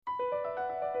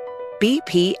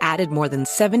BP added more than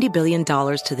 $70 billion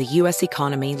to the U.S.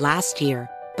 economy last year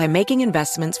by making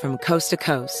investments from coast to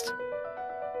coast.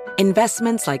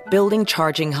 Investments like building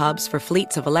charging hubs for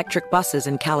fleets of electric buses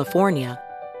in California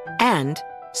and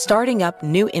starting up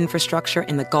new infrastructure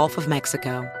in the Gulf of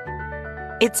Mexico.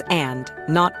 It's and,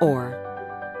 not or.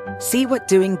 See what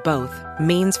doing both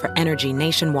means for energy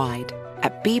nationwide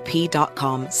at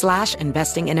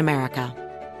bp.com/investing in America.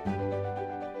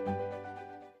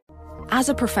 As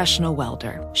a professional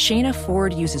welder, Shayna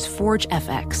Ford uses Forge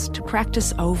FX to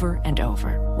practice over and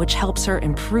over, which helps her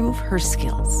improve her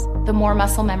skills. The more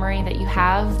muscle memory that you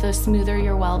have, the smoother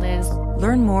your weld is.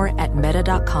 Learn more at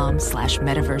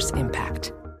meta.com/metaverse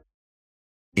impact.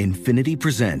 Infiniti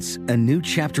presents a new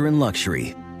chapter in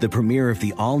luxury, the premiere of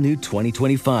the all-new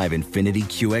 2025 Infiniti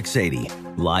QX80,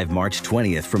 live March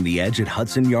 20th from the Edge at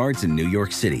Hudson Yards in New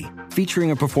York City,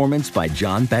 featuring a performance by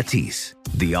John Batiste.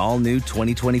 The all-new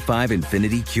 2025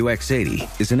 Infiniti QX80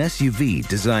 is an SUV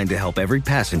designed to help every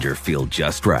passenger feel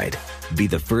just right. Be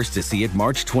the first to see it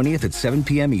March 20th at 7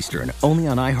 p.m. Eastern, only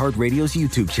on iHeartRadio's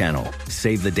YouTube channel.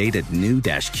 Save the date at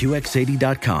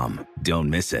new-QX80.com. Don't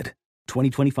miss it.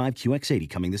 2025 QX80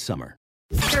 coming this summer.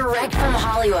 Direct from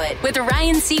Hollywood with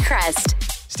Ryan Seacrest.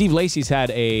 Steve Lacy's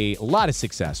had a lot of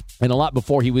success, and a lot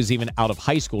before he was even out of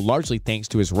high school, largely thanks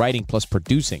to his writing plus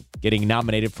producing, getting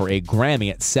nominated for a Grammy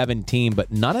at 17,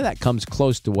 but none of that comes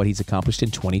close to what he's accomplished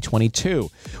in 2022,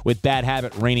 with Bad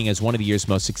Habit reigning as one of the year's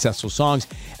most successful songs,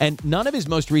 and none of his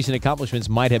most recent accomplishments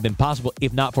might have been possible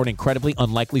if not for an incredibly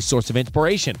unlikely source of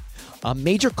inspiration, a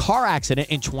major car accident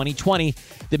in 2020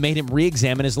 that made him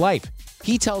re-examine his life.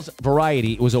 He tells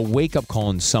Variety it was a wake-up call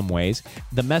in some ways.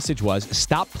 The message was,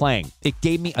 stop playing. It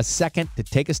gave me a second to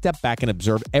take a step back and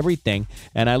observe everything,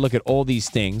 and I look at all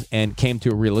these things and came to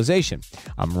a realization.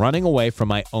 I'm running away from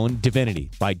my own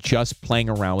divinity by just playing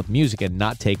around with music and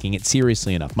not taking it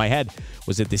seriously enough. My head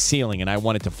was at the ceiling, and I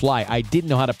wanted to fly. I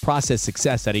didn't know how to process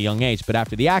success at a young age, but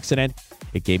after the accident,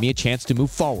 it gave me a chance to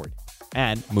move forward.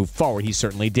 And move forward he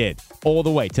certainly did, all the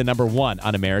way to number 1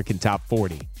 on American Top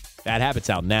 40. Bad Habits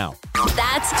out now.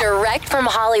 That's direct from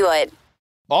Hollywood.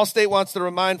 Allstate wants to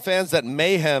remind fans that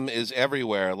mayhem is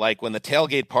everywhere, like when the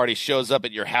tailgate party shows up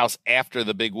at your house after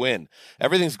the big win.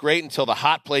 Everything's great until the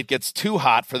hot plate gets too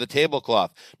hot for the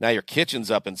tablecloth. Now your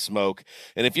kitchen's up in smoke.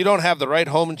 And if you don't have the right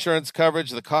home insurance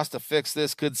coverage, the cost to fix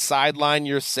this could sideline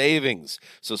your savings.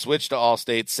 So switch to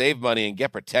Allstate, save money, and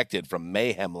get protected from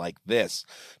mayhem like this.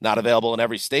 Not available in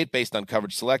every state based on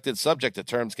coverage selected, subject to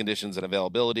terms, conditions, and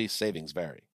availability. Savings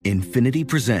vary. Infiniti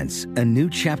presents a new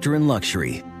chapter in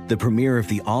luxury, the premiere of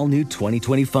the all-new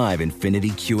 2025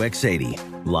 Infiniti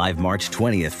QX80, live March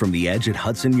 20th from the Edge at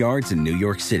Hudson Yards in New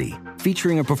York City,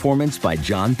 featuring a performance by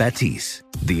John Batiste.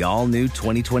 The all-new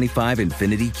 2025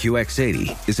 Infiniti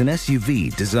QX80 is an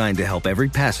SUV designed to help every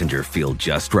passenger feel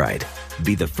just right.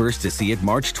 Be the first to see it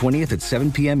March 20th at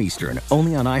 7 p.m. Eastern,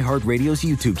 only on iHeartRadio's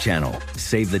YouTube channel.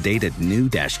 Save the date at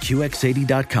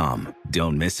new-QX80.com.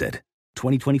 Don't miss it.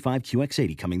 2025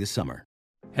 QX80 coming this summer.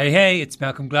 Hey, it's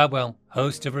Malcolm Gladwell,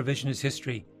 host of Revisionist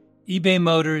History. eBay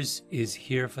Motors is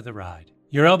here for the ride.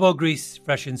 Your elbow grease,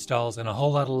 fresh installs, and a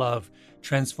whole lot of love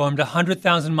transformed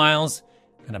 100,000 miles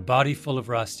and a body full of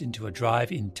rust into a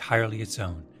drive entirely its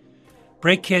own.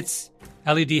 Brake kits,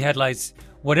 LED headlights,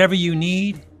 whatever you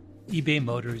need, eBay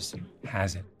Motors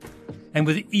has it. And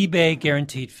with eBay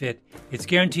Guaranteed Fit, it's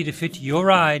guaranteed to fit your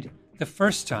ride the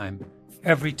first time,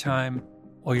 every time,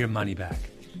 or your money back.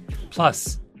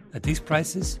 Plus, at these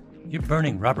prices, you're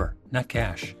burning rubber, not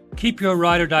cash. Keep your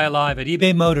ride or die alive at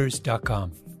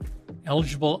ebaymotors.com.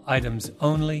 Eligible items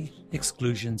only.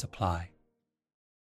 Exclusions apply.